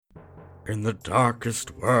In the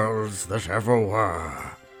darkest worlds that ever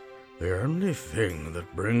were, the only thing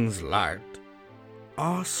that brings light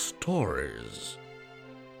are stories.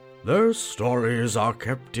 Those stories are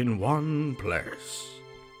kept in one place,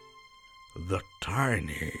 the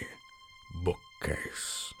tiny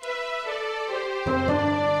bookcase.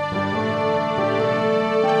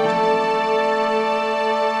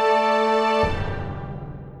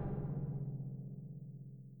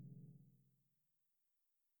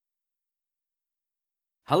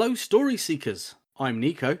 Hello, Story Seekers. I'm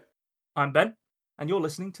Nico. I'm Ben, and you're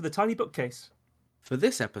listening to The Tiny Bookcase. For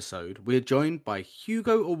this episode, we're joined by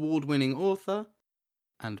Hugo Award-winning author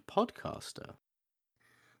and podcaster.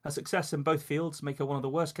 Her success in both fields make her one of the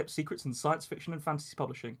worst-kept secrets in science fiction and fantasy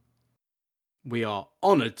publishing. We are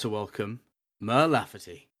honoured to welcome Mer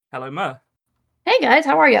Lafferty. Hello, Mer. Hey guys,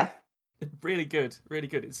 how are you? Really good, really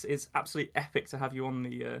good. It's absolutely epic to have you on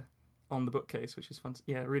the bookcase, which is fun.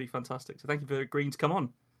 Yeah, really fantastic. So thank you for agreeing to come on.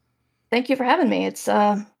 Thank you for having me. It's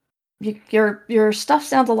your stuff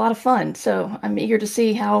sounds a lot of fun, so I'm eager to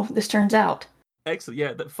see how this turns out. Excellent.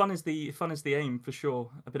 Yeah, that fun is the aim for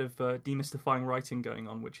sure. A bit of demystifying writing going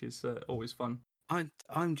on, which is always fun.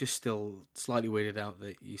 I'm just still slightly weirded out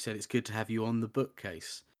that you said it's good to have you on the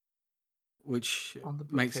bookcase, which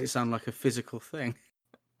makes it sound like a physical thing.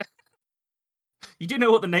 You do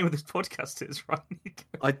know what the name of this podcast is, right?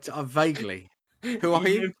 I vaguely. Who are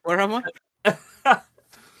you? Where am I?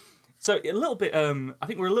 So a little bit. I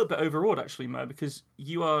think we're a little bit overawed, actually, Mo, because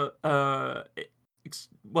you are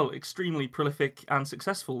extremely prolific and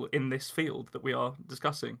successful in this field that we are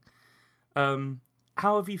discussing.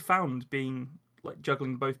 How have you found being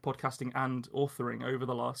juggling both podcasting and authoring over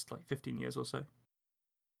the last 15 years or so?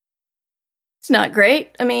 It's not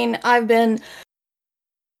great. I mean, I've been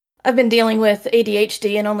dealing with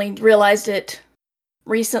ADHD and only realized it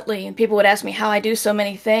recently, and people would ask me how I do so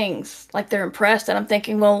many things, like they're impressed, and I'm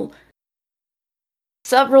thinking, well,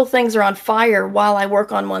 several things are on fire while I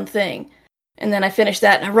work on one thing. And then I finish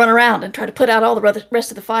that and I run around and try to put out all the rest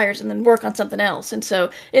of the fires and then work on something else. And so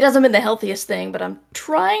it hasn't been the healthiest thing, but I'm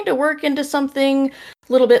trying to work into something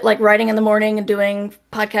a little bit like writing in the morning and doing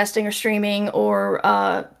podcasting or streaming or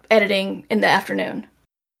editing in the afternoon.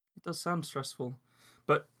 It does sound stressful,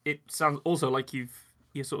 but it sounds also like you're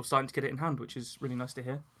sort of starting to get it in hand, which is really nice to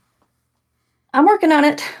hear. I'm working on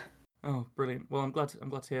it. Oh, brilliant. Well, I'm glad to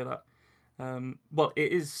hear that. Well,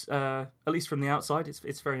 it is, at least from the outside,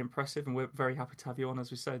 it's very impressive, and we're very happy to have you on, as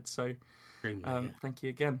we said. So, thank you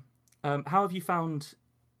again. How have you found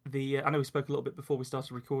I know we spoke a little bit before we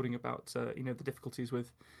started recording about the difficulties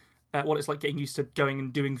with what it's like getting used to going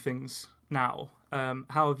and doing things now.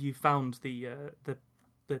 How have you found the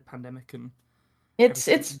pandemic and?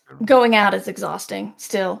 It's going out is exhausting.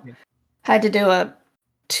 Still, had to do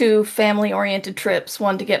 2 family-oriented trips,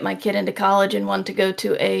 one to get my kid into college and one to go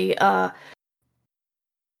to a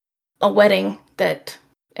wedding that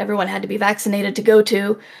everyone had to be vaccinated to go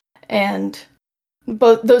to, and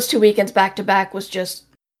both those 2 weekends back to back was just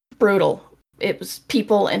brutal. It was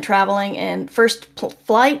people and traveling, and first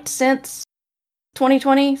flight since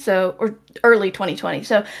 2020, or early 2020.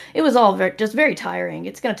 So it was all just very tiring.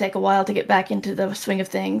 It's going to take a while to get back into the swing of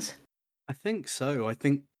things. I think so. I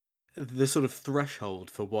think the sort of threshold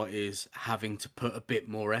for what is having to put a bit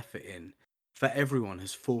more effort in for everyone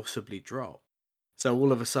has forcibly dropped. So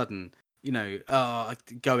all of a sudden,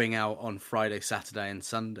 going out on Friday, Saturday and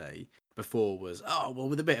Sunday before was,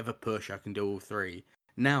 with a bit of a push, I can do all 3.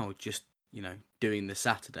 Now, just, doing the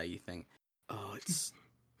Saturday, you think,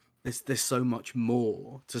 there's so much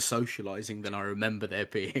more to socializing than I remember there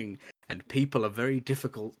being. And people are very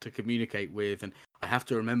difficult to communicate with. And I have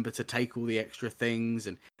to remember to take all the extra things.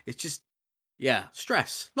 And it's just,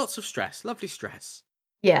 stress. Lots of stress. Lovely stress.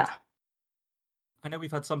 Yeah. I know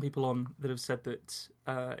we've had some people on that have said that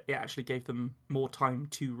it actually gave them more time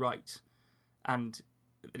to write and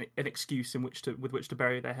an excuse with which to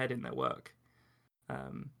bury their head in their work.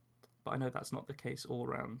 But I know that's not the case all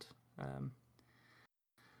around.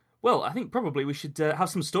 Well, I think probably we should have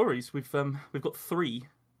some stories. We've got 3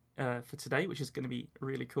 for today, which is going to be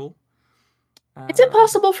really cool. Is it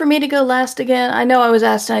possible for me to go last again? I know I was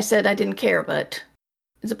asked and I said I didn't care, but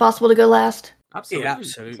is it possible to go last? Absolutely. It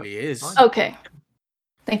absolutely is. Okay.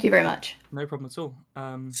 Thank you very much. No problem at all.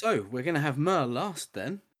 So we're going to have Mer last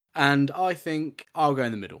then, and I think I'll go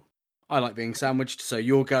in the middle. I like being sandwiched, so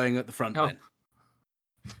you're going at the front then.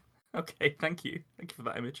 Okay, thank you. Thank you for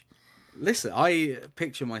that image. Listen, I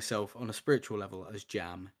picture myself on a spiritual level as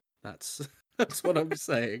jam. That's what I'm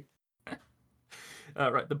saying.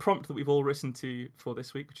 Right, the prompt that we've all listened to for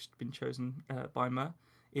this week, which has been chosen by Mer,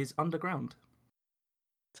 is Underground.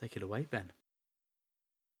 Take it away, Ben.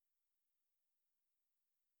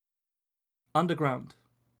 Underground.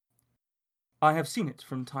 I have seen it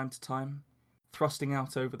from time to time, thrusting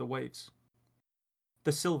out over the waves.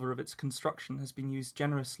 The silver of its construction has been used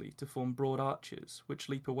generously to form broad arches which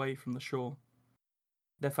leap away from the shore,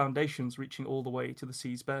 their foundations reaching all the way to the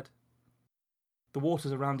sea's bed. The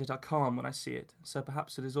waters around it are calm when I see it, so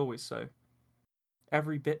perhaps it is always so.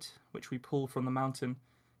 Every bit which we pull from the mountain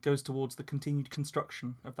goes towards the continued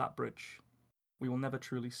construction of that bridge we will never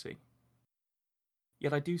truly see.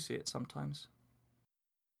 Yet I do see it sometimes.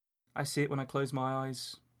 I see it when I close my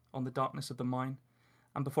eyes on the darkness of the mine,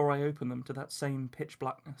 and before I open them to that same pitch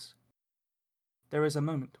blackness. There is a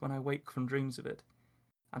moment when I wake from dreams of it,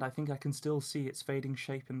 and I think I can still see its fading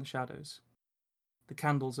shape in the shadows. The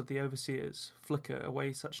candles of the overseers flicker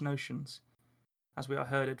away such notions as we are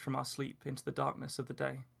herded from our sleep into the darkness of the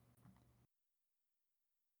day.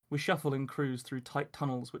 We shuffle and cruise through tight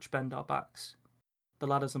tunnels which bend our backs. The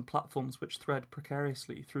ladders and platforms which thread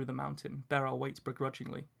precariously through the mountain bear our weight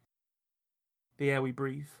begrudgingly. The air we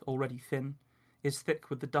breathe, already thin, is thick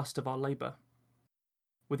with the dust of our labour.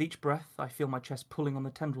 With each breath I feel my chest pulling on the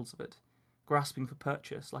tendrils of it, grasping for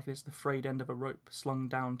purchase like it is the frayed end of a rope slung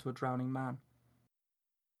down to a drowning man.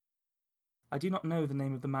 I do not know the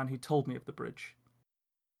name of the man who told me of the bridge.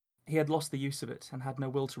 He had lost the use of it and had no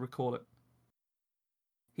will to recall it.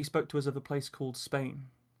 He spoke to us of a place called Spain,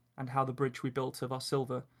 and how the bridge we built of our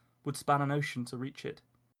silver would span an ocean to reach it.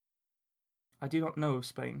 I do not know of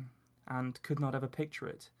Spain, and could not ever picture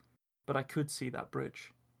it, but I could see that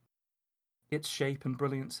bridge. Its shape and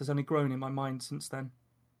brilliance has only grown in my mind since then.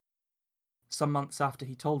 Some months after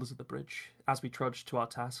he told us of the bridge, as we trudged to our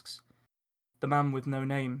tasks, the man with no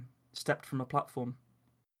name stepped from a platform.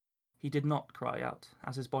 He did not cry out,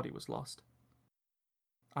 as his body was lost.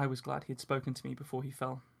 I was glad he had spoken to me before he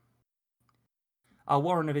fell. Our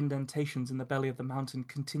warren of indentations in the belly of the mountain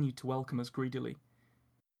continued to welcome us greedily.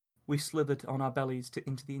 We slithered on our bellies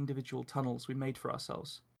into the individual tunnels we made for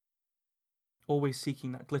ourselves, always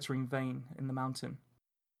seeking that glittering vein in the mountain.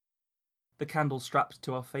 The candle strapped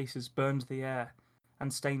to our faces burned the air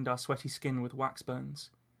and stained our sweaty skin with wax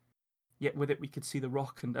burns, yet with it we could see the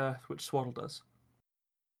rock and earth which swaddled us.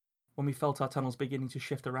 When we felt our tunnels beginning to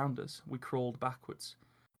shift around us, we crawled backwards,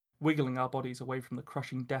 wiggling our bodies away from the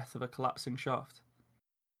crushing death of a collapsing shaft.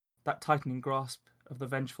 That tightening grasp of the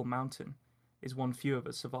vengeful mountain is one few of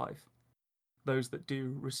us survive. Those that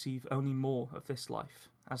do receive only more of this life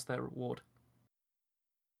as their reward.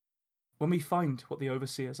 When we find what the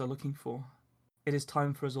overseers are looking for, it is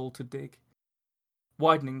time for us all to dig,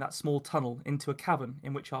 widening that small tunnel into a cavern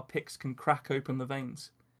in which our picks can crack open the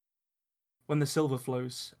veins. When the silver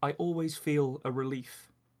flows, I always feel a relief.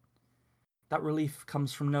 That relief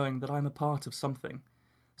comes from knowing that I'm a part of something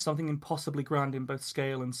impossibly grand in both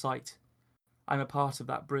scale and sight. I'm a part of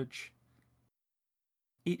that bridge.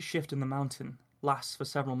 Each shift in the mountain lasts for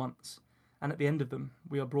several months, and at the end of them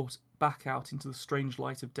we are brought back out into the strange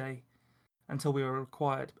light of day, until we are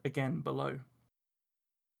required again below.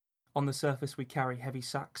 On the surface we carry heavy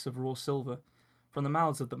sacks of raw silver from the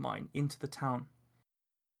mouths of the mine into the town.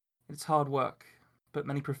 It's hard work, but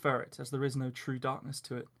many prefer it as there is no true darkness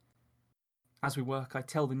to it. As we work, I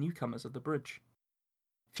tell the newcomers of the bridge.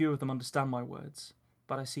 Few of them understand my words,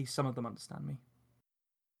 but I see some of them understand me.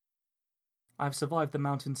 I have survived the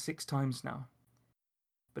mountain 6 times now,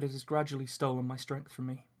 but it has gradually stolen my strength from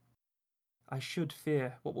me. I should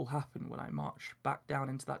fear what will happen when I march back down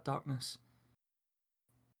into that darkness,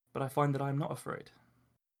 but I find that I am not afraid.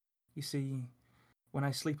 You see, when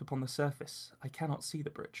I sleep upon the surface, I cannot see the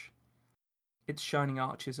bridge. Its shining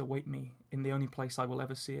arches await me in the only place I will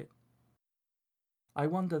ever see it. I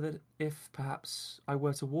wonder that if, perhaps, I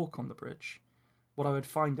were to walk on the bridge, what I would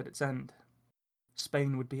find at its end.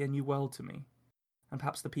 Spain would be a new world to me, and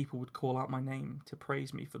perhaps the people would call out my name to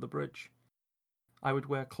praise me for the bridge. I would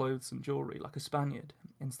wear clothes and jewellery like a Spaniard,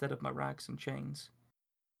 instead of my rags and chains.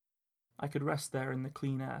 I could rest there in the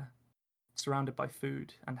clean air, surrounded by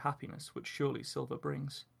food and happiness which surely silver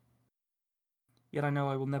brings. Yet I know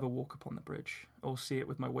I will never walk upon the bridge, or see it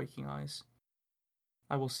with my waking eyes.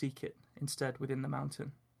 I will seek it, instead, within the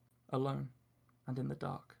mountain, alone and in the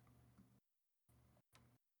dark.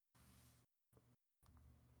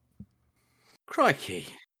 Crikey.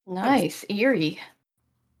 Nice, eerie.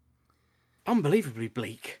 Unbelievably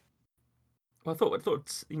bleak. Well, I thought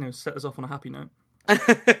it'd, set us off on a happy note.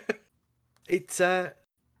 It's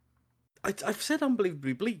I've said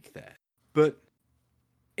unbelievably bleak there, but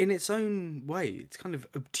in its own way, it's kind of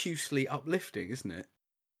obtusely uplifting, isn't it?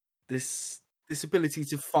 This ability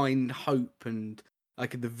to find hope and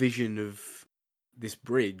like the vision of this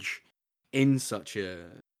bridge in such a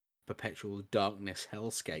perpetual darkness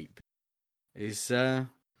hellscape is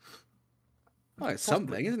Well, it's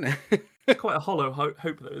something, isn't it? It's quite a hollow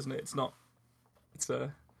hope, though, isn't it? It's not. It's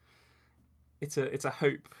a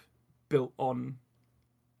hope built on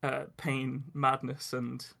pain, madness,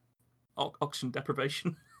 and oxygen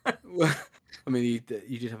deprivation. Well, I mean, you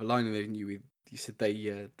did have a line in there, didn't you? You said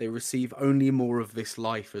they receive only more of this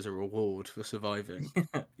life as a reward for surviving,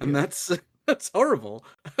 and that's horrible.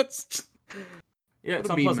 That's just, it's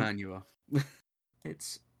what a mean unpleasant. man you are.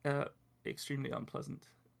 It's extremely unpleasant.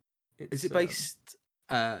 Is it based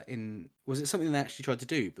in? Was it something they actually tried to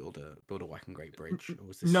do? Build a Whack-'n Great bridge? Or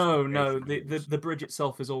was this No. The bridge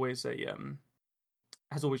itself is always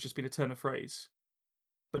has always just been a turn of phrase,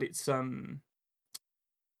 but it's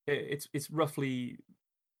roughly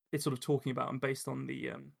it's sort of talking about and based on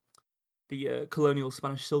the colonial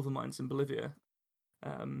Spanish silver mines in Bolivia,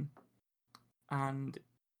 and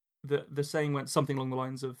the saying went something along the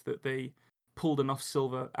lines of that they pulled enough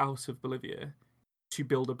silver out of Bolivia to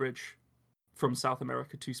build a bridge from South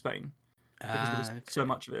America to Spain because there was so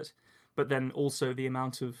much of it, but then also the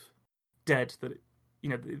amount of dead that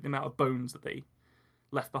the amount of bones that they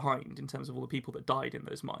left behind in terms of all the people that died in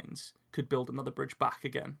those mines could build another bridge back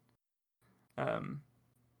again. I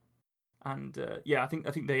think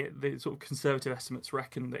the sort of conservative estimates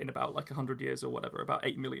reckon that in about like 100 years or whatever, about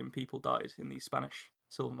 8 million people died in these Spanish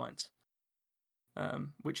silver mines,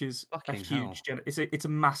 which is Fucking a huge it's a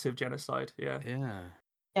massive genocide. Yeah.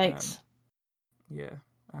 Yikes.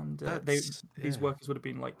 And these workers would have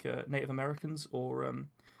been like Native Americans or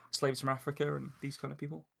slaves from Africa and these kind of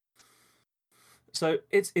people. So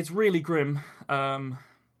it's really grim, and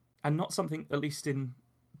not something, at least in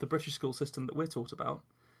the British school system, that we're taught about.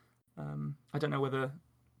 I don't know whether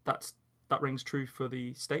that rings true for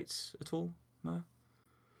the States at all. No.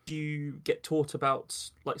 Do you get taught about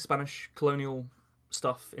like Spanish colonial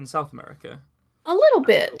stuff in South America? A little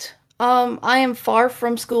bit. I am far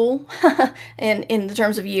from school, in the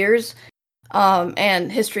terms of years,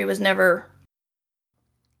 and history was never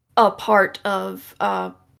a part of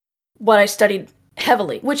what I studied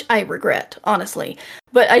heavily, which I regret, honestly.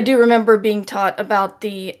 But I do remember being taught about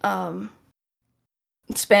the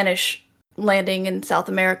Spanish landing in South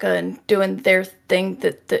America and doing their thing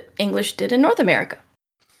that the English did in North America.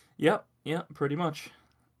 Yeah, pretty much.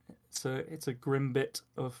 It's a grim bit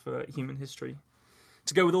of human history.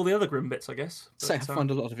 To go with all the other grim bits, I guess. I find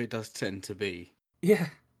a lot of it does tend to be. Yeah.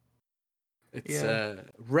 It's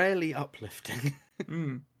rarely uplifting.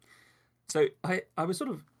 So I was sort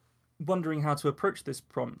of wondering how to approach this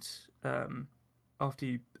prompt after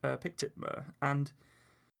you picked it, Mer, and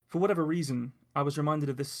for whatever reason, I was reminded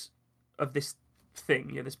of this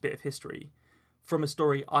thing, this bit of history, from a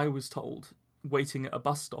story I was told waiting at a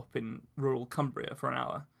bus stop in rural Cumbria for an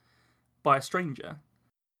hour by a stranger.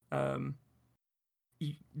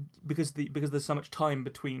 Because there's so much time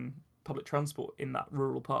between public transport in that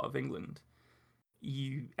rural part of England,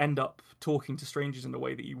 you end up talking to strangers in a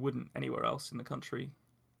way that you wouldn't anywhere else in the country.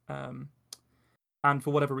 And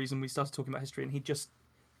for whatever reason, we started talking about history, and he'd just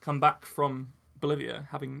come back from Bolivia,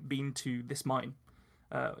 having been to this mine,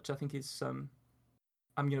 which I think is I'm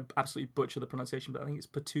going to absolutely butcher the pronunciation, but I think it's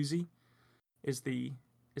Potosi is the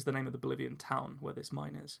name of the Bolivian town where this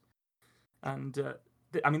mine is. And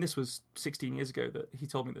this was 16 years ago that he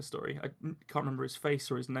told me this story. I can't remember his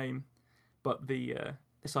face or his name, but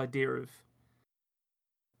this idea of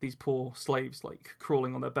these poor slaves like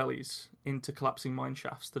crawling on their bellies into collapsing mine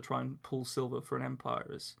shafts to try and pull silver for an empire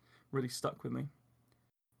has really stuck with me.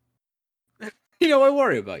 I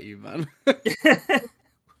worry about you, man.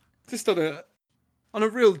 Just on a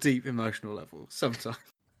real deep emotional level sometimes.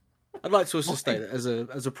 I'd like to also state that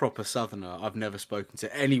as a proper Southerner, I've never spoken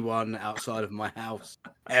to anyone outside of my house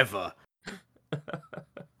ever.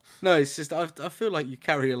 No, it's just I feel like you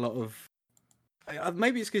carry a lot of.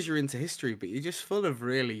 Maybe it's because you're into history, but you're just full of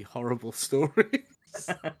really horrible stories.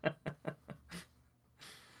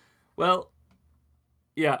 Well,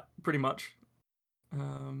 yeah, pretty much.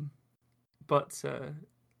 But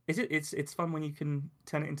it's fun when you can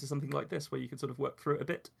turn it into something like this, where you can sort of work through it a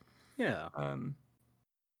bit. Yeah.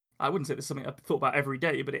 I wouldn't say this is something I've thought about every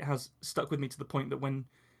day, but it has stuck with me to the point that when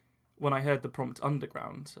I heard the prompt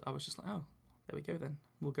underground, I was just like, oh, there we go then.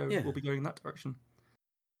 We'll be going in that direction.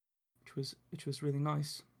 Which was really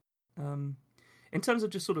nice. In terms of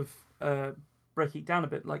just sort of breaking it down a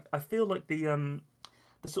bit, like I feel like the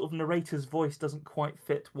sort of narrator's voice doesn't quite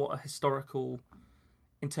fit what a historical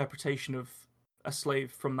interpretation of a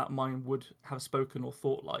slave from that mine would have spoken or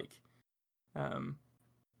thought like.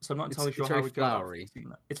 So I'm not entirely sure how we go about fixing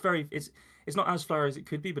that. It's not as flowery as it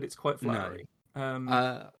could be, but it's quite flowery.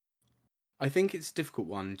 No. I think it's a difficult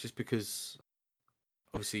one just because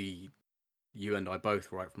obviously you and I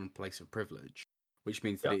both write from a place of privilege. which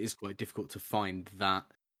means that it is quite difficult to find that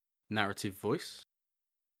narrative voice,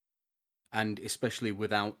 and especially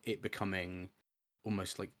without it becoming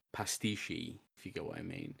almost like pastiche, if you get what I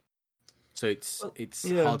mean. So it's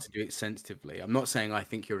hard to do it sensitively. I'm not saying I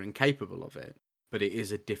think you're incapable of it, but it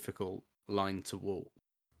is a difficult line to walk.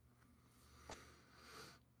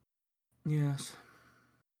 Yes,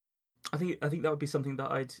 I think that would be something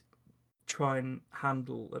that I'd try and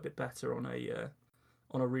handle a bit better on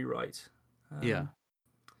a rewrite.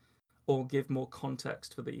 Or give more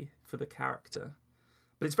context for the character.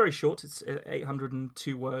 But it's very short. It's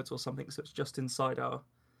 802 words or something, so it's just inside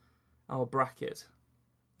our bracket.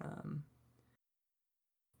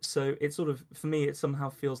 So it sort of, for me, it somehow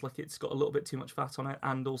feels like it's got a little bit too much fat on it,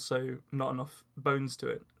 and also not enough bones to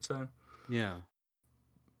it. So yeah,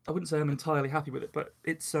 I wouldn't say I'm entirely happy with it, but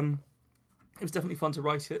it was definitely fun to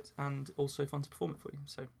write it, and also fun to perform it for you.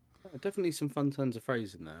 So definitely some fun turns of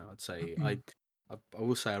phrase in there. I'd say I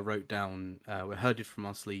will say I wrote down "We're herded from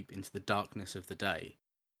our sleep into the darkness of the day,"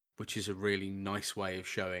 which is a really nice way of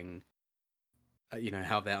showing,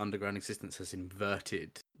 how their underground existence has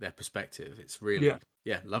inverted their perspective. It's really,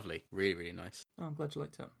 lovely. Really, really nice. Oh, I'm glad you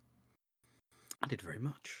liked it. I did very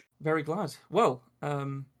much. Very glad. Well,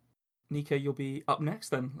 Nico, you'll be up next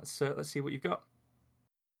then. Let's see what you've got.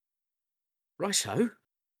 Righto.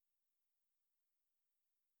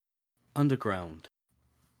 Underground.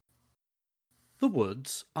 The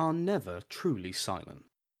woods are never truly silent.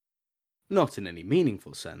 Not in any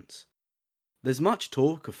meaningful sense. There's much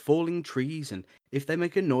talk of falling trees and if they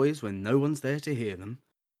make a noise when no one's there to hear them,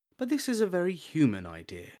 but this is a very human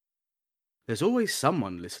idea. There's always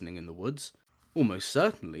someone listening in the woods, almost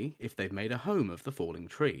certainly if they've made a home of the falling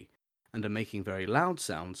tree, and are making very loud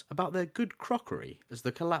sounds about their good crockery as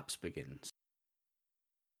the collapse begins.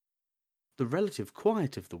 The relative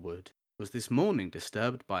quiet of the wood was this morning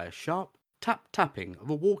disturbed by a sharp tap-tapping of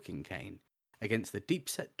a walking cane against the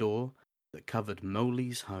deep-set door that covered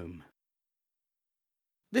Moley's home.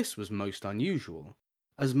 This was most unusual,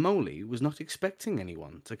 as Moley was not expecting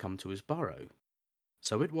anyone to come to his burrow.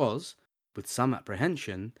 So it was, with some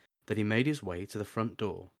apprehension, that he made his way to the front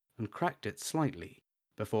door and cracked it slightly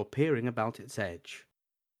before peering about its edge.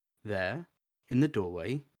 There, in the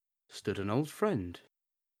doorway, stood an old friend.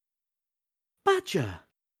 "Badger!"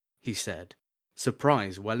 he said,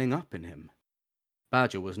 surprise welling up in him.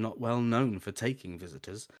 Badger was not well known for taking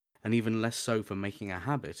visitors, and even less so for making a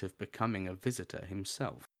habit of becoming a visitor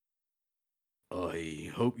himself.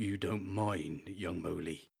 "I hope you don't mind, young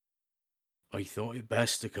Moley. I thought it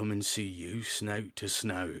best to come and see you snout to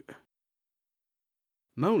snout."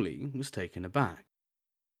 Moley was taken aback.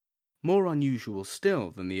 More unusual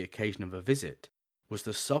still than the occasion of a visit was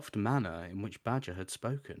the soft manner in which Badger had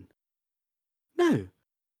spoken. "No,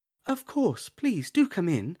 of course, please do come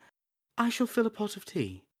in. I shall fill a pot of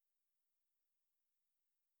tea."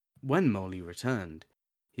 When Moley returned,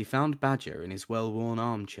 he found Badger in his well-worn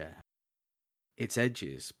armchair. Its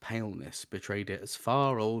edges, paleness, betrayed it as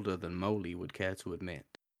far older than Moley would care to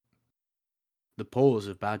admit. The paws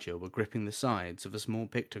of Badger were gripping the sides of a small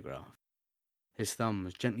pictograph. His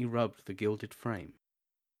thumbs gently rubbed the gilded frame.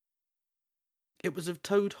 It was of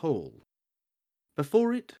Toad Hall.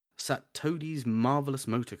 Before it sat Toadie's marvellous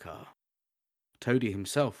motor car. Toadie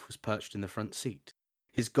himself was perched in the front seat,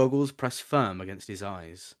 his goggles pressed firm against his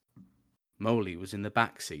eyes. Moley was in the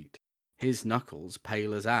back seat, his knuckles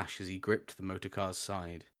pale as ash as he gripped the motor car's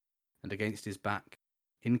side, and against his back,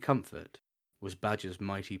 in comfort, was Badger's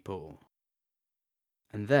mighty paw.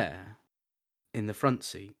 And there, in the front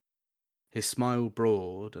seat, his smile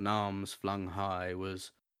broad and arms flung high,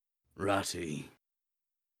 was Ratty.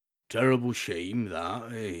 "Terrible shame,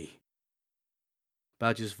 that, eh?"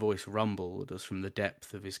 Badger's voice rumbled as from the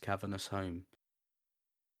depth of his cavernous home.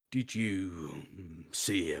 "Did you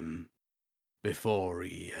see him before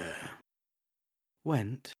he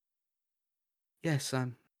went?" "Yes,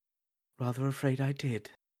 I'm rather afraid I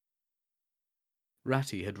did."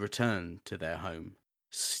 Ratty had returned to their home,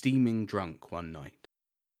 steaming drunk one night,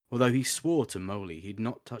 although he swore to Moley he'd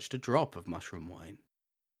not touched a drop of mushroom wine.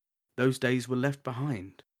 Those days were left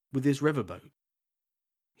behind, with his riverboat.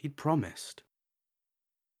 He'd promised.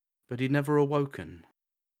 But he'd never awoken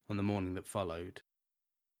on the morning that followed.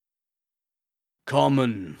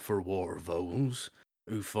 "Common for war voles,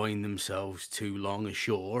 who find themselves too long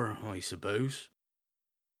ashore, I suppose."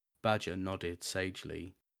 Badger nodded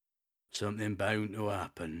sagely. "Something bound to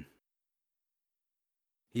happen."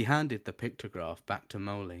 He handed the pictograph back to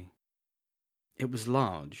Moley. It was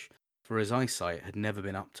large, for his eyesight had never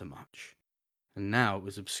been up to much, and now it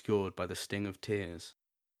was obscured by the sting of tears.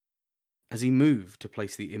 As he moved to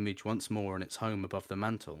place the image once more in its home above the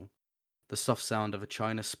mantel, The soft sound of a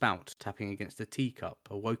china spout tapping against a teacup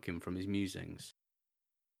awoke him from his musings.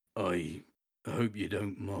 I hope you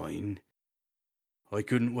don't mind. I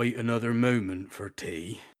couldn't wait another moment for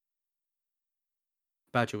tea.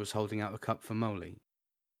 Badger was holding out a cup for Molly,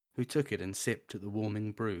 who took it and sipped at the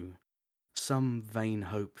warming brew, some vain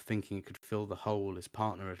hope thinking it could fill the hole his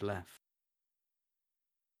partner had left.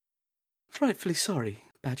 Frightfully sorry,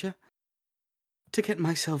 Badger, to get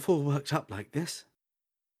myself all worked up like this.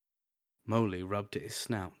 Molly rubbed at his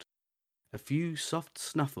snout. A few soft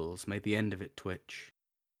snuffles made the end of it twitch.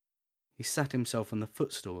 He sat himself on the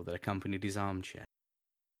footstool that accompanied his armchair.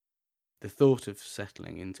 The thought of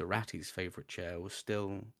settling into Ratty's favourite chair was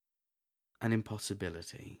still an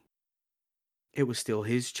impossibility. It was still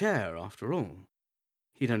his chair, after all.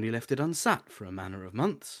 He'd only left it unsat for a manner of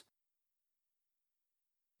months.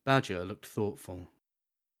 Badger looked thoughtful,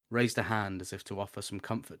 raised a hand as if to offer some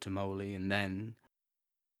comfort to Molly, and then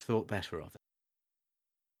thought better of it.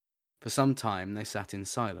 For some time they sat in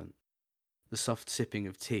silence, the soft sipping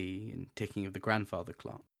of tea and ticking of the grandfather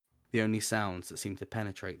clock, the only sounds that seemed to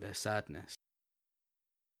penetrate their sadness.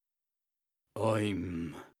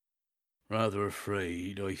 I'm rather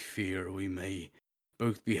afraid I fear we may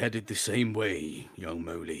both be headed the same way, young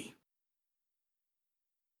Molly.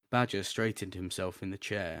 Badger straightened himself in the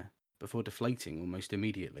chair before deflating almost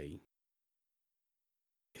immediately.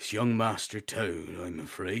 It's young Master Toad, I'm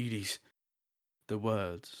afraid. He's... The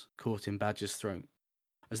words caught in Badger's throat,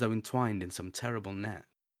 as though entwined in some terrible net.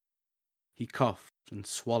 He coughed and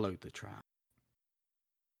swallowed the trap.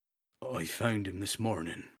 I found him this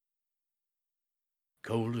morning.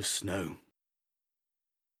 Cold as snow.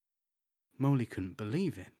 Molly couldn't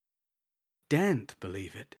believe it. Daren't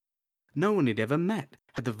believe it. No one he'd ever met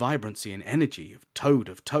had the vibrancy and energy of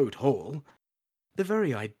Toad Hall. The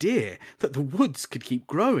very idea that the woods could keep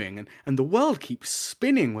growing and the world keep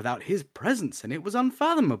spinning without his presence in it was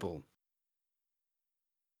unfathomable.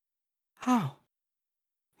 How?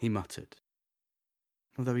 He muttered,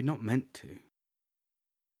 although he'd not meant to.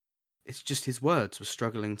 It's just his words were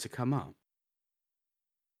struggling to come up.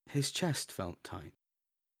 His chest felt tight.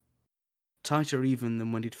 Tighter even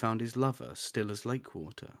than when he'd found his lover still as lake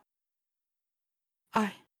water.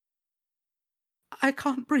 I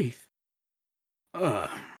can't breathe.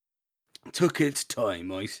 Took its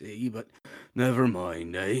time, I see, but never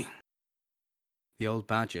mind, eh? The old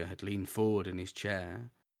badger had leaned forward in his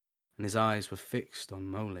chair, and his eyes were fixed on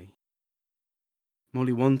Molly.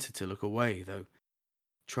 Molly wanted to look away, though,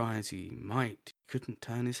 try as he might, he couldn't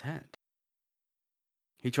turn his head.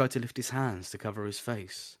 He tried to lift his hands to cover his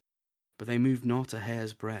face, but they moved not a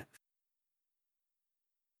hair's breadth.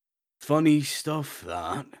 Funny stuff,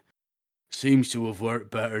 that. Seems to have worked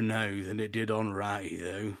better now than it did on Ratty,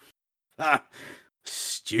 though. Ha!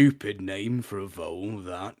 Stupid name for a vole,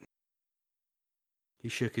 that. He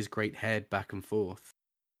shook his great head back and forth.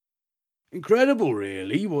 Incredible,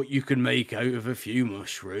 really, what you can make out of a few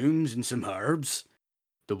mushrooms and some herbs.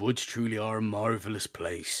 The woods truly are a marvellous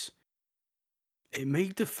place. It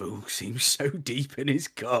made the fool seem so deep in his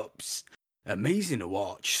cups. Amazing to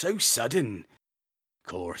watch, so sudden. Of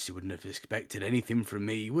course, he wouldn't have expected anything from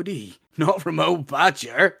me, would he? Not from old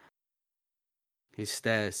Badger. His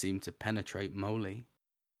stare seemed to penetrate Molly.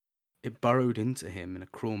 It burrowed into him in a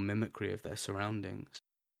cruel mimicry of their surroundings.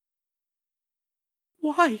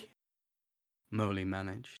 Why? Molly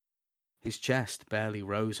managed. His chest barely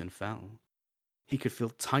rose and fell. He could feel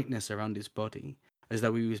tightness around his body, as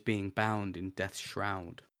though he was being bound in death's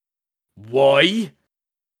shroud. Why?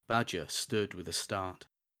 Badger stood with a start.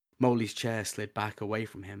 Molly's chair slid back away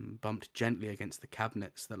from him, bumped gently against the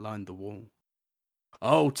cabinets that lined the wall.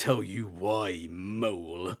 I'll tell you why,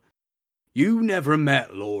 Mole. You never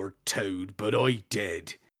met Lord Toad, but I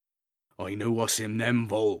did. I know what's in them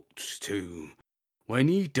vaults, too. When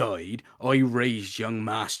he died, I raised young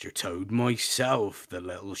Master Toad myself, the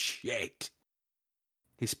little shit.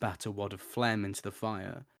 He spat a wad of phlegm into the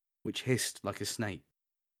fire, which hissed like a snake.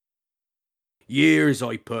 Years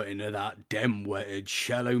I put into that dim-witted,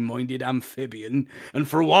 shallow-minded amphibian, and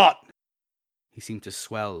for what? He seemed to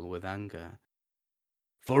swell with anger.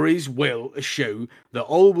 For his will to show that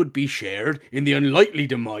all would be shared in the unlikely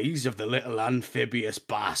demise of the little amphibious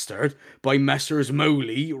bastard by Messrs.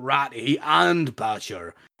 Moley, Ratty, and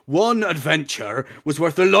Badger. One adventure was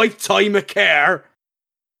worth a lifetime of care.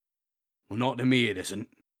 Well, not to me it isn't.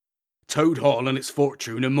 Toad Hall and its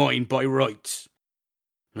fortune are mine by rights.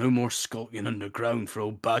 No more skulking underground for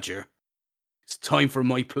old Badger. It's time for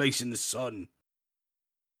my place in the sun.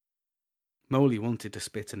 Moley wanted to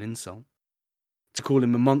spit an insult, to call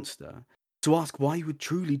him a monster, to ask why he would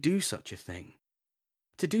truly do such a thing.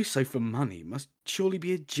 To do so for money must surely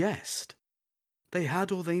be a jest. They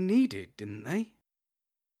had all they needed, didn't they?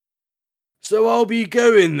 So I'll be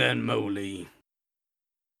going then, Moley.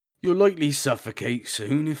 You'll likely suffocate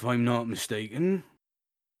soon, if I'm not mistaken.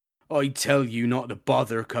 I tell you not to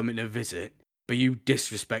bother coming to visit, but you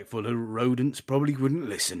disrespectful little rodents probably wouldn't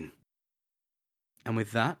listen. And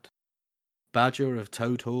with that, Badger of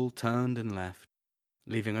Toad Hall turned and left,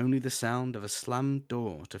 leaving only the sound of a slammed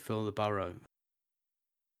door to fill the burrow.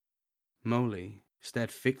 Moley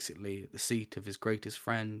stared fixedly at the seat of his greatest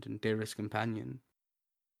friend and dearest companion.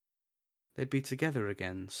 They'd be together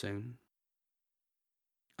again soon.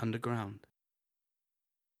 Underground.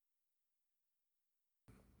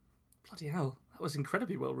 Bloody hell, that was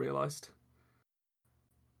incredibly well realised.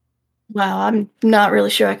 Wow, I'm not really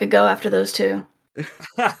sure I could go after those two.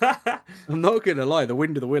 I'm not going to lie, The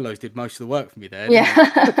Wind of the Willows did most of the work for me there.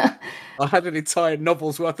 Yeah, I had an entire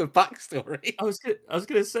novel's worth of backstory. I was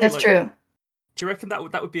gonna say that's true. Do you reckon that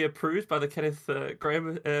would be approved by the Kenneth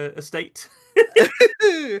Graham estate?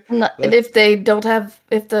 If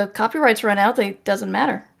the copyrights run out, it doesn't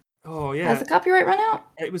matter. Oh yeah. Has the copyright run out?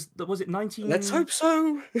 It was it 19? Let's hope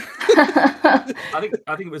so. I think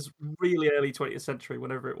it was really early 20th century,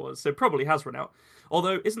 whenever it was. So it probably has run out.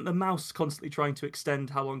 Although, isn't the mouse constantly trying to extend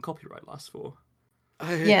how long copyright lasts for?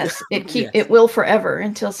 Yes, it will forever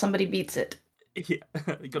until somebody beats it. Yeah,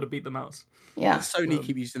 you got to beat the mouse. Yeah. Sony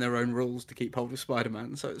keep using their own rules to keep hold of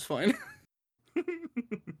Spider-Man, so it's fine.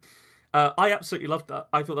 I absolutely loved that.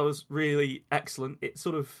 I thought that was really excellent. It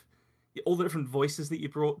sort of all the different voices that you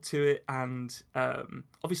brought to it, and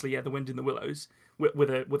obviously, The Wind in the Willows with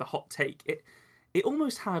a hot take. It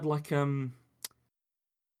almost had like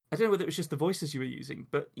I don't know whether it was just the voices you were using,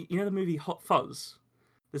 but you know the movie Hot Fuzz.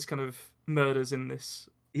 There's kind of murders in this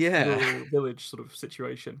rural village sort of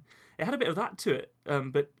situation. It had a bit of that to it,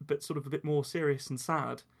 but sort of a bit more serious and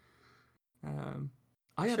sad.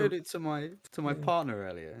 I showed it to my partner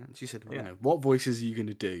earlier, and she said, "What voices are you going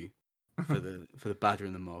to do for the Badger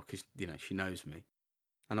and the Mole?" Because she knows me,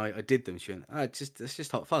 and I did them. She went, "It's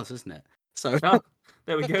just Hot Fuzz, isn't it?" So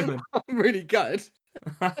there we go. Then I'm really good.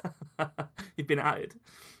 You've been added.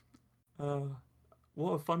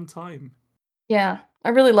 What a fun time! Yeah, I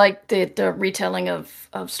really like the retelling of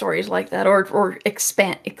stories like that, or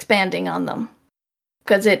expanding on them,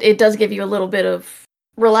 because it does give you a little bit of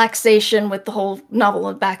relaxation with the whole novel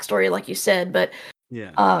and backstory, like you said. But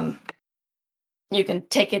you can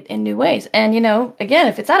take it in new ways. And again,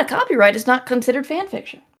 if it's out of copyright, it's not considered fan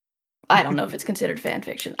fiction. I don't know if it's considered fan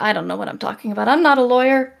fiction. I don't know what I'm talking about. I'm not a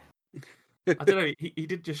lawyer. I don't know. He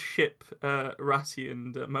did just ship Ratty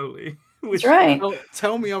and Moley. That's right.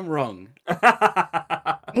 Tell me I'm wrong. No,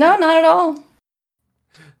 not at all.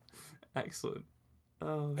 Excellent.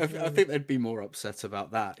 I think they'd be more upset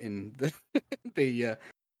about that in the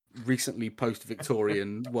recently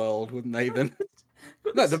post-Victorian world, wouldn't they?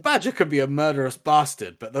 No, the Badger could be a murderous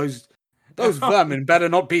bastard, but those vermin better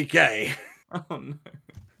not be gay. Oh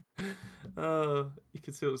no! You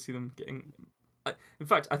can still see them getting. In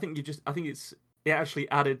fact, I think it actually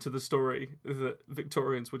added to the story that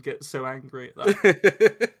Victorians would get so angry at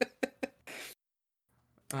that.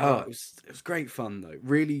 It was great fun though.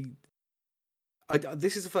 Really,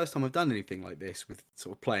 this is the first time I've done anything like this, with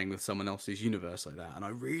sort of playing with someone else's universe like that, and I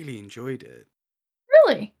really enjoyed it.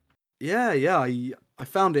 Really? Yeah. I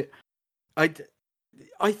found it.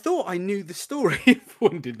 I thought I knew the story of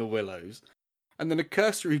Wind in the Willows, and then a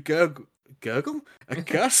cursory Google. A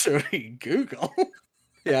cursory Google.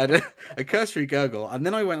 Yeah, a cursory Google, and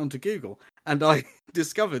then I went onto Google, and I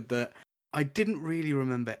discovered that I didn't really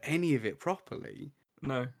remember any of it properly.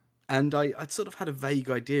 No. And I'd sort of had a vague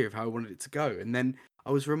idea of how I wanted it to go, and then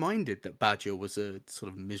I was reminded that Badger was a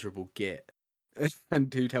sort of miserable git,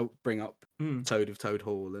 and who'd helped bring up Toad of Toad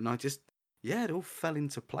Hall, and I just, it all fell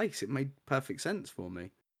into place. It made perfect sense for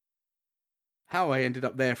me. How I ended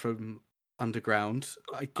up there from Underground,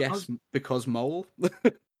 I guess because Mole.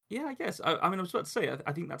 Yeah, I guess. I mean, I was about to say,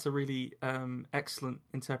 I think that's a really excellent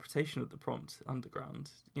interpretation of the prompt, Underground.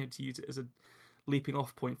 To use it as a leaping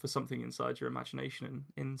off point for something inside your imagination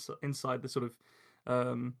and inside the sort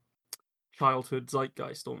of childhood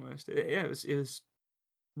zeitgeist almost. It was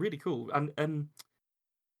really cool and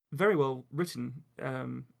very well written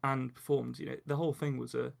and performed. The whole thing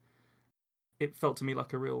was it felt to me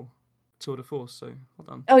like a real tour de force. So well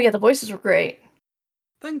done. Oh yeah, the voices were great.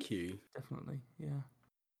 Thank you. Definitely, yeah.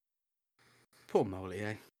 Poor Moley,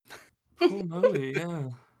 eh? Poor Moley, yeah.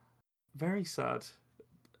 Very sad.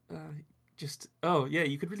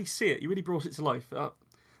 You could really see it. You really brought it to life.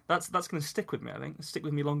 That's going to stick with me, I think. It'll stick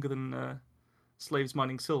with me longer than slaves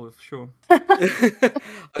mining silver, for sure.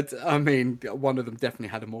 I mean, one of them definitely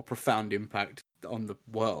had a more profound impact on the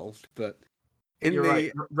world, but You're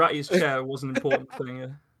right. Ratty's chair was an important thing. Yeah.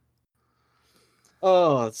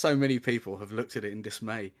 Oh, so many people have looked at it in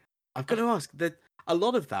dismay. I've got to ask that a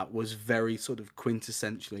lot of that was very sort of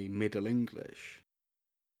quintessentially Middle English.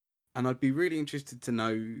 And I'd be really interested to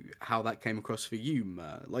know how that came across for you,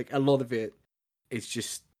 Mer. Like, a lot of it is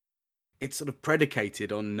just, it's sort of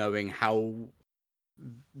predicated on knowing how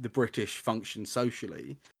the British function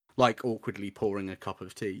socially, like awkwardly pouring a cup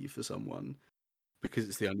of tea for someone, because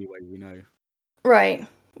it's the only way we know. Right.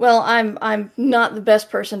 Well, I'm not the best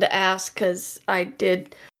person to ask because I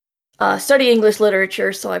did study English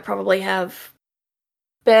literature, so I probably have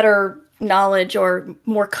better knowledge or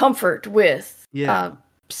more comfort with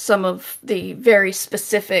some of the very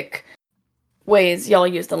specific ways y'all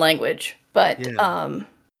use the language. But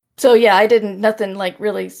so yeah, nothing like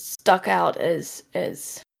really stuck out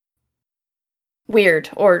as weird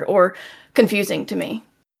or confusing to me.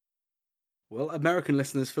 Well, American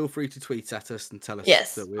listeners, feel free to tweet at us and tell us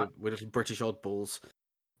that we're little British oddballs.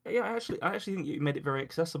 Yeah, I actually think you made it very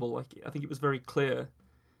accessible. Like, I think it was very clear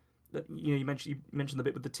that you mentioned the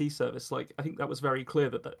bit with the tea service. Like, I think that was very clear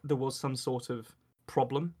that there was some sort of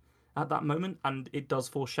problem at that moment, and it does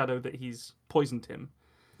foreshadow that he's poisoned him.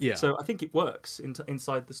 Yeah. So I think it works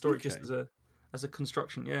inside the story just as a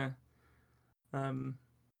construction. Yeah. I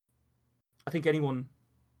think anyone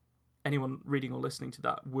reading or listening to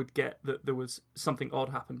that would get that there was something odd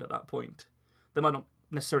happened at that point. They might not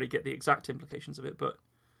necessarily get the exact implications of it, but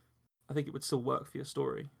I think it would still work for your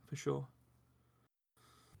story for sure.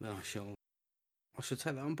 I shall take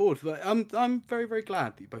that on board. But I'm very, very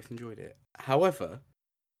glad that you both enjoyed it. However,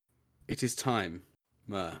 it is time,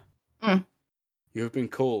 Mer. You have been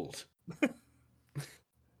called.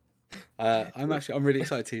 I'm really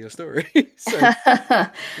excited to hear your story. So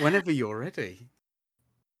whenever you're ready.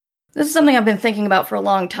 This is something I've been thinking about for a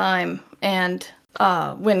long time, and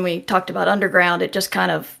when we talked about Underground, it just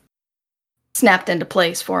kind of snapped into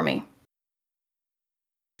place for me.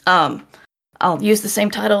 I'll use the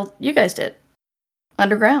same title you guys did.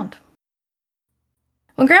 Underground.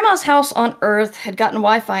 When Grandma's house on Earth had gotten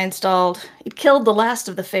Wi-Fi installed, it killed the last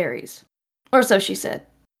of the fairies. Or so she said.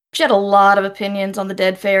 She had a lot of opinions on the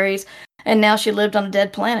dead fairies, and now she lived on a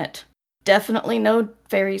dead planet. Definitely no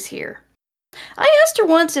fairies here. I asked her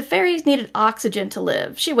once if fairies needed oxygen to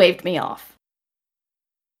live. She waved me off.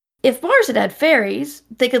 If Mars had had fairies,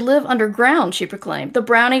 they could live underground, she proclaimed. The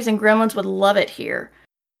brownies and gremlins would love it here.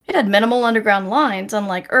 It had minimal underground lines,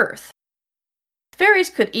 unlike Earth. Fairies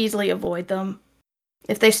could easily avoid them.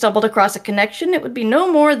 If they stumbled across a connection, it would be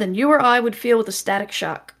no more than you or I would feel with a static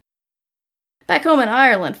shock. Back home in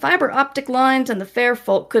Ireland, fiber optic lines and the fair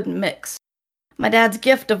folk couldn't mix. My dad's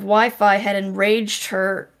gift of Wi-Fi had enraged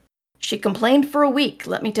her. She complained for a week,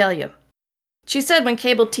 let me tell you. She said when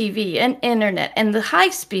cable TV and internet and the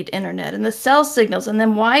high-speed internet and the cell signals and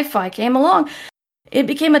then Wi-Fi came along, it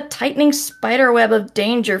became a tightening spiderweb of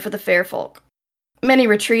danger for the fair folk. Many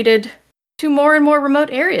retreated to more and more remote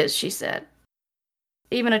areas, she said.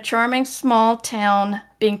 Even a charming small town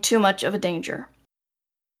being too much of a danger.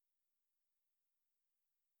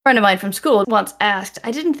 A friend of mine from school once asked,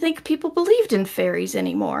 I didn't think people believed in fairies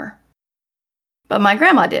anymore. But my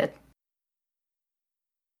grandma did.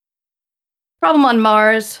 Problem on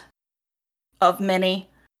Mars, of many,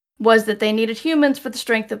 was that they needed humans for the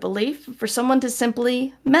strength of belief, for someone to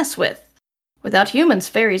simply mess with. Without humans,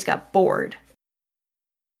 fairies got bored.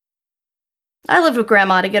 I lived with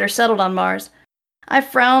Grandma to get her settled on Mars. I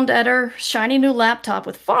frowned at her shiny new laptop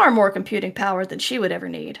with far more computing power than she would ever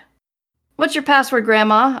need. What's your password,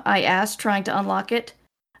 Grandma? I asked, trying to unlock it.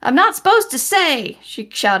 I'm not supposed to say, she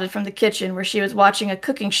shouted from the kitchen where she was watching a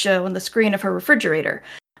cooking show on the screen of her refrigerator,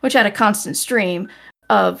 which had a constant stream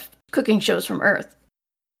of cooking shows from Earth.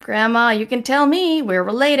 Grandma, you can tell me. We're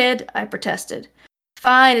related, I protested.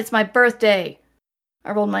 Fine, it's my birthday.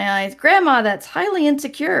 I rolled my eyes. Grandma, that's highly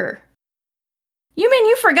insecure. You mean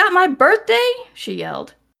you forgot my birthday? She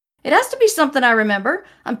yelled. It has to be something I remember.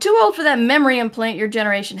 I'm too old for that memory implant your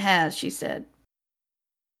generation has, she said.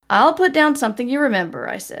 I'll put down something you remember,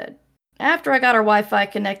 I said. After I got our Wi-Fi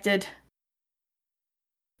connected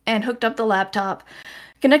and hooked up the laptop,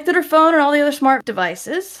 connected her phone and all the other smart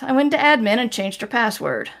devices, I went to admin and changed her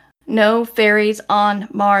password. No fairies on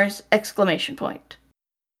Mars! !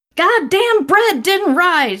 Goddamn bread didn't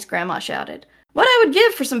rise, Grandma shouted. What I would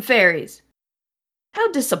give for some fairies.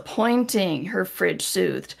 How disappointing, her fridge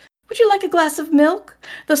soothed. Would you like a glass of milk?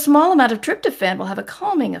 The small amount of tryptophan will have a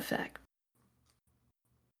calming effect.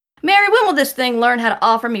 Mary, when will this thing learn how to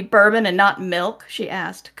offer me bourbon and not milk? She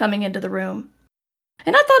asked, coming into the room.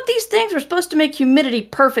 And I thought these things were supposed to make humidity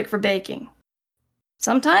perfect for baking.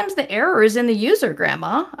 Sometimes the error is in the user,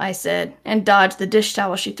 Grandma, I said, and dodged the dish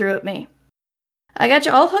towel she threw at me. I got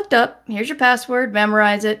you all hooked up. Here's your password.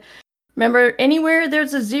 Memorize it. Remember, anywhere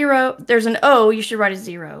there's an O, you should write a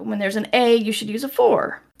 0. When there's an A, you should use a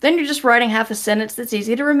 4. Then you're just writing half a sentence that's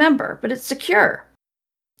easy to remember, but it's secure.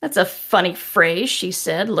 That's a funny phrase, she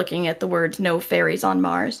said, looking at the words "no fairies on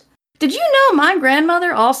Mars." Did you know my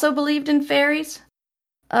grandmother also believed in fairies?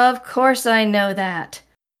 Of course I know that.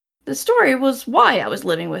 The story was why I was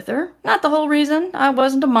living with her, not the whole reason. I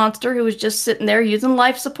wasn't a monster who was just sitting there using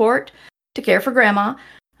life support to care for Grandma.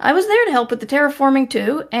 I was there to help with the terraforming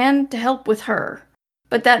too, and to help with her.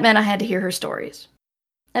 But that meant I had to hear her stories.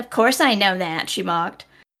 Of course I know that, she mocked.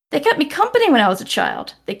 They kept me company when I was a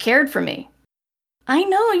child. They cared for me. I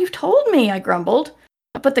know, you've told me, I grumbled.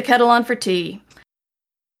 I put the kettle on for tea.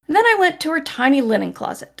 Then I went to her tiny linen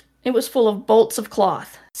closet. It was full of bolts of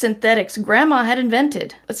cloth, synthetics Grandma had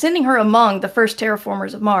invented, sending her among the first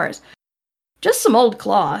terraformers of Mars. Just some old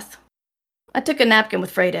cloth. I took a napkin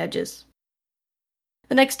with frayed edges.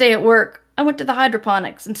 The next day at work, I went to the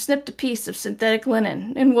hydroponics and snipped a piece of synthetic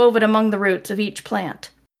linen and wove it among the roots of each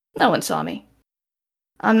plant. No one saw me.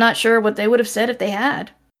 I'm not sure what they would have said if they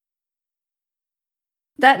had.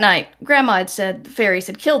 That night, Grandma had said the fairies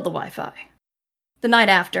had killed the Wi-Fi. The night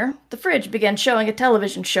after, the fridge began showing a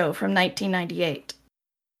television show from 1998.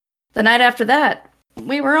 The night after that,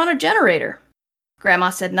 we were on a generator.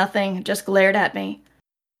 Grandma said nothing, just glared at me.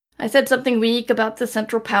 I said something weak about the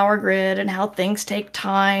central power grid and how things take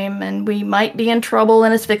time and we might be in trouble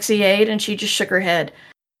and asphyxiate, and she just shook her head.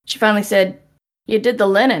 She finally said, "You did the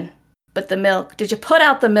linen, but the milk, did you put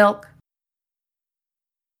out the milk?"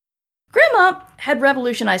 Grandma had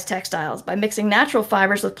revolutionized textiles by mixing natural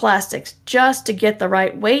fibers with plastics just to get the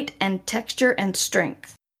right weight and texture and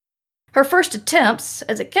strength. Her first attempts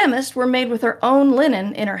as a chemist were made with her own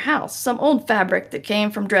linen in her house, some old fabric that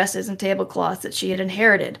came from dresses and tablecloths that she had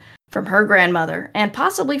inherited from her grandmother and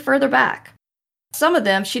possibly further back. Some of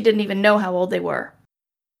them she didn't even know how old they were.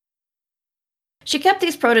 She kept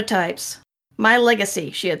these prototypes. My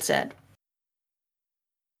legacy, she had said.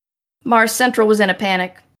 Mars Central was in a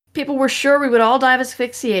panic. People were sure we would all die of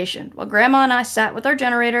asphyxiation, while Grandma and I sat with our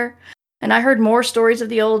generator, and I heard more stories of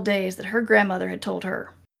the old days that her grandmother had told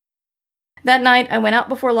her. That night, I went out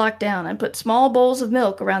before lockdown and put small bowls of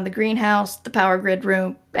milk around the greenhouse, the power grid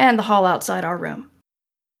room, and the hall outside our room.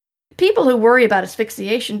 People who worry about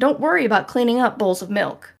asphyxiation don't worry about cleaning up bowls of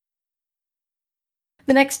milk.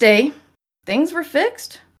 The next day, things were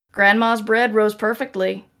fixed. Grandma's bread rose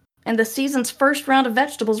perfectly, and the season's first round of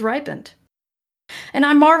vegetables ripened. And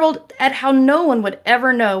I marveled at how no one would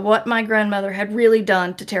ever know what my grandmother had really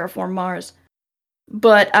done to terraform Mars.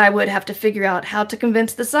 But I would have to figure out how to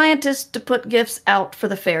convince the scientists to put gifts out for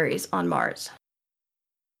the fairies on Mars.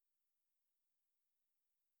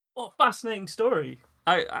 What a fascinating story.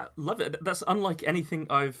 I love it. That's unlike anything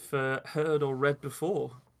I've heard or read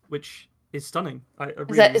before, which is stunning.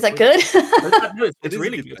 Is that good? No, it's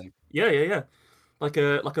really good. Thing. Yeah. Like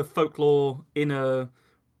a folklore in a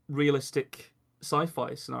realistic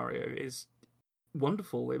sci-fi scenario is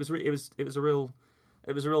wonderful. It was a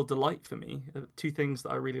real delight for me. Two things that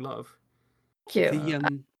I really love. Thank you.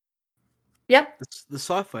 Yep. The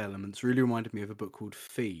sci-fi elements really reminded me of a book called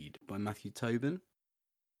Feed by Matthew Tobin.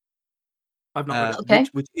 I've not read it. Okay.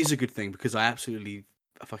 Which is a good thing because I absolutely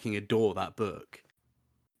fucking adore that book.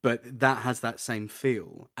 But that has that same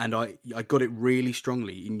feel, and I got it really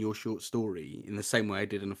strongly in your short story in the same way I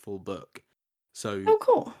did in a full book. So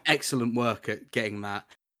cool. Excellent work at getting that.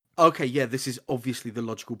 Okay, yeah, this is obviously the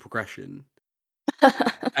logical progression.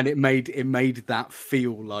 And it made that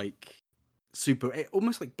feel like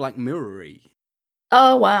almost like Black Mirror-y.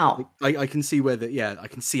 Oh wow! I can see I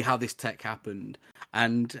can see how this tech happened,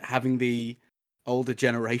 and having the older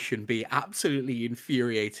generation be absolutely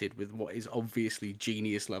infuriated with what is obviously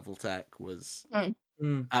genius level tech was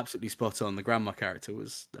absolutely spot on. The grandma character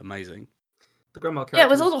was amazing. The grandma character. Yeah, it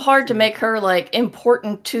was a little hard to make her like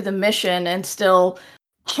important to the mission and still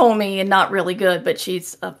homey and not really good, but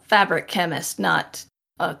she's a fabric chemist, not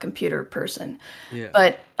a computer person. Yeah.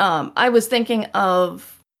 But I was thinking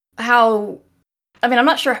of how, I mean, I'm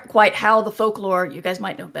not sure quite how the folklore, you guys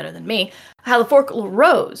might know better than me, how the folklore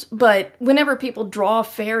rose, but whenever people draw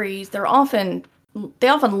fairies, they often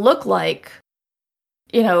look like,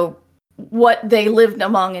 you know, what they lived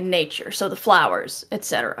among in nature, so the flowers,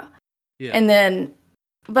 etc. Yeah. And then,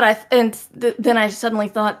 then I suddenly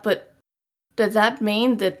thought, but does that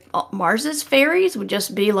mean that Mars's fairies would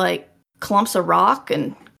just be like clumps of rock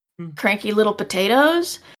and cranky little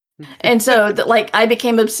potatoes? And so, like, I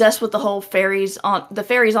became obsessed with the whole fairies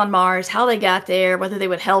on Mars, how they got there, whether they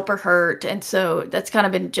would help or hurt. And so that's kind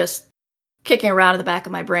of been just kicking around in the back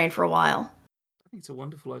of my brain for a while. I think it's a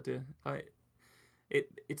wonderful idea.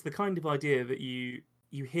 It's the kind of idea that you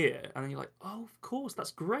hear and then you're like, oh, of course,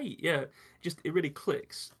 that's great. Yeah, it really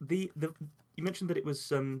clicks. You mentioned that it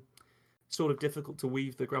was sort of difficult to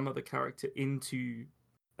weave the grandmother character into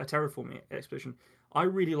a terraforming expedition. I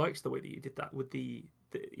really liked the way that you did that with the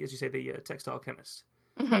as you say, the textile chemist.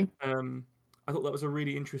 Mm-hmm. I thought that was a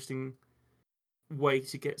really interesting way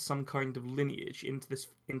to get some kind of lineage into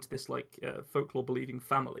this like folklore believing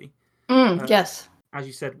family. Yes, as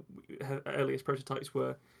you said, her earliest prototypes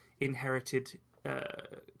were inherited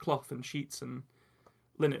cloth and sheets and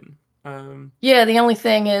linen. Yeah, the only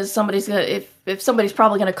thing is if somebody's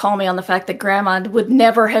probably gonna call me on the fact that Grandma would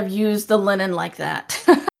never have used the linen like that.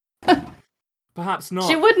 Perhaps not.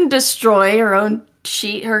 She wouldn't destroy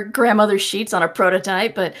her grandmother's sheets on a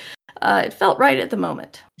prototype, but it felt right at the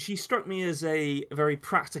moment. She struck me as a very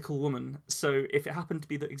practical woman, so if it happened to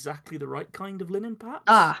be exactly the right kind of linen,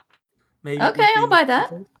 perhaps. Maybe. Okay, I'll buy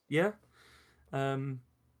that. Yeah.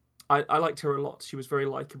 I liked her a lot. She was very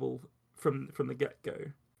likable from the get go,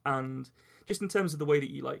 and just in terms of the way that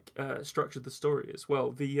you structured the story as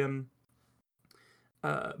well. The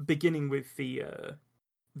beginning with the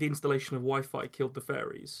installation of Wi-Fi killed the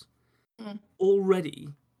fairies. Already,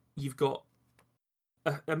 you've got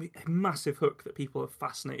a massive hook that people are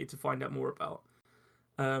fascinated to find out more about.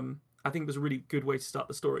 I think it was a really good way to start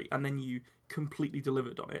the story, and then you completely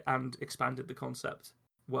delivered on it and expanded the concept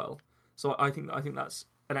well. So I think that's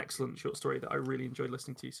an excellent short story that I really enjoyed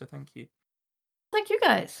listening to. So thank you. Thank you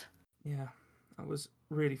guys. Yeah, that was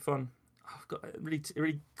really fun. I've got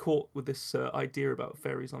really caught with this idea about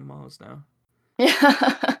fairies on Mars now.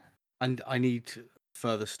 Yeah. And I need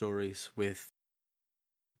further stories with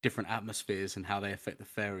different atmospheres and how they affect the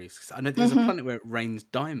fairies. 'Cause I know there's a planet where it rains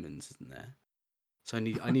diamonds, isn't there? So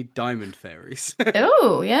I need diamond fairies.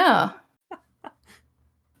 Oh, yeah.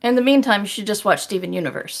 In the meantime, you should just watch Steven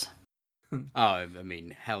Universe. Oh, I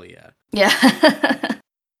mean, hell yeah. Yeah.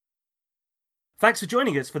 Thanks for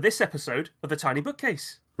joining us for this episode of The Tiny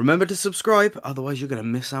Bookcase. Remember to subscribe, otherwise you're going to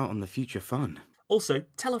miss out on the future fun. Also,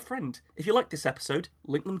 tell a friend. If you like this episode,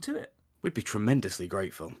 link them to it. We'd be tremendously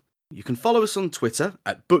grateful. You can follow us on Twitter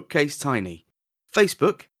at BookcaseTiny,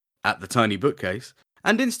 Facebook at The Tiny Bookcase,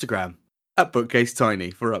 and Instagram at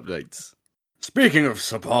BookcaseTiny for updates. Speaking of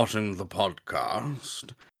supporting the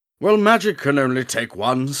podcast, well, magic can only take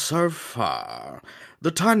one so far.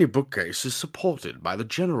 The Tiny Bookcase is supported by the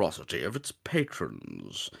generosity of its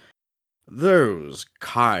patrons. Those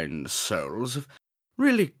kind souls have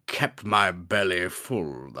really kept my belly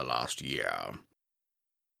full the last year.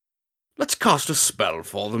 Let's cast a spell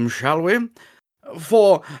for them, shall we?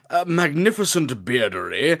 For magnificent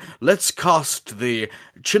beardery, let's cast the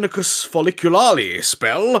Chinicus folliculale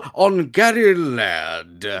spell on Gary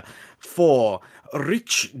Laird. For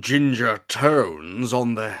rich ginger tones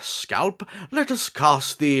on the scalp, let us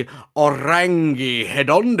cast the Orangi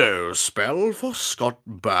Hedondo spell for Scott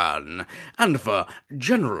Byrne. And for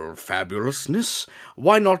general fabulousness,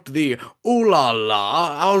 why not the Ooh La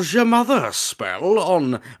La, How's Your Mother spell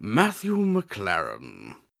on Matthew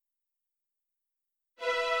McLaren?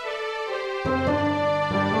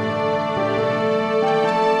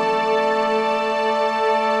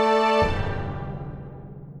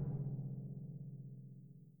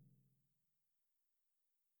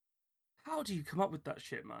 How do you come up with that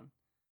shit, man?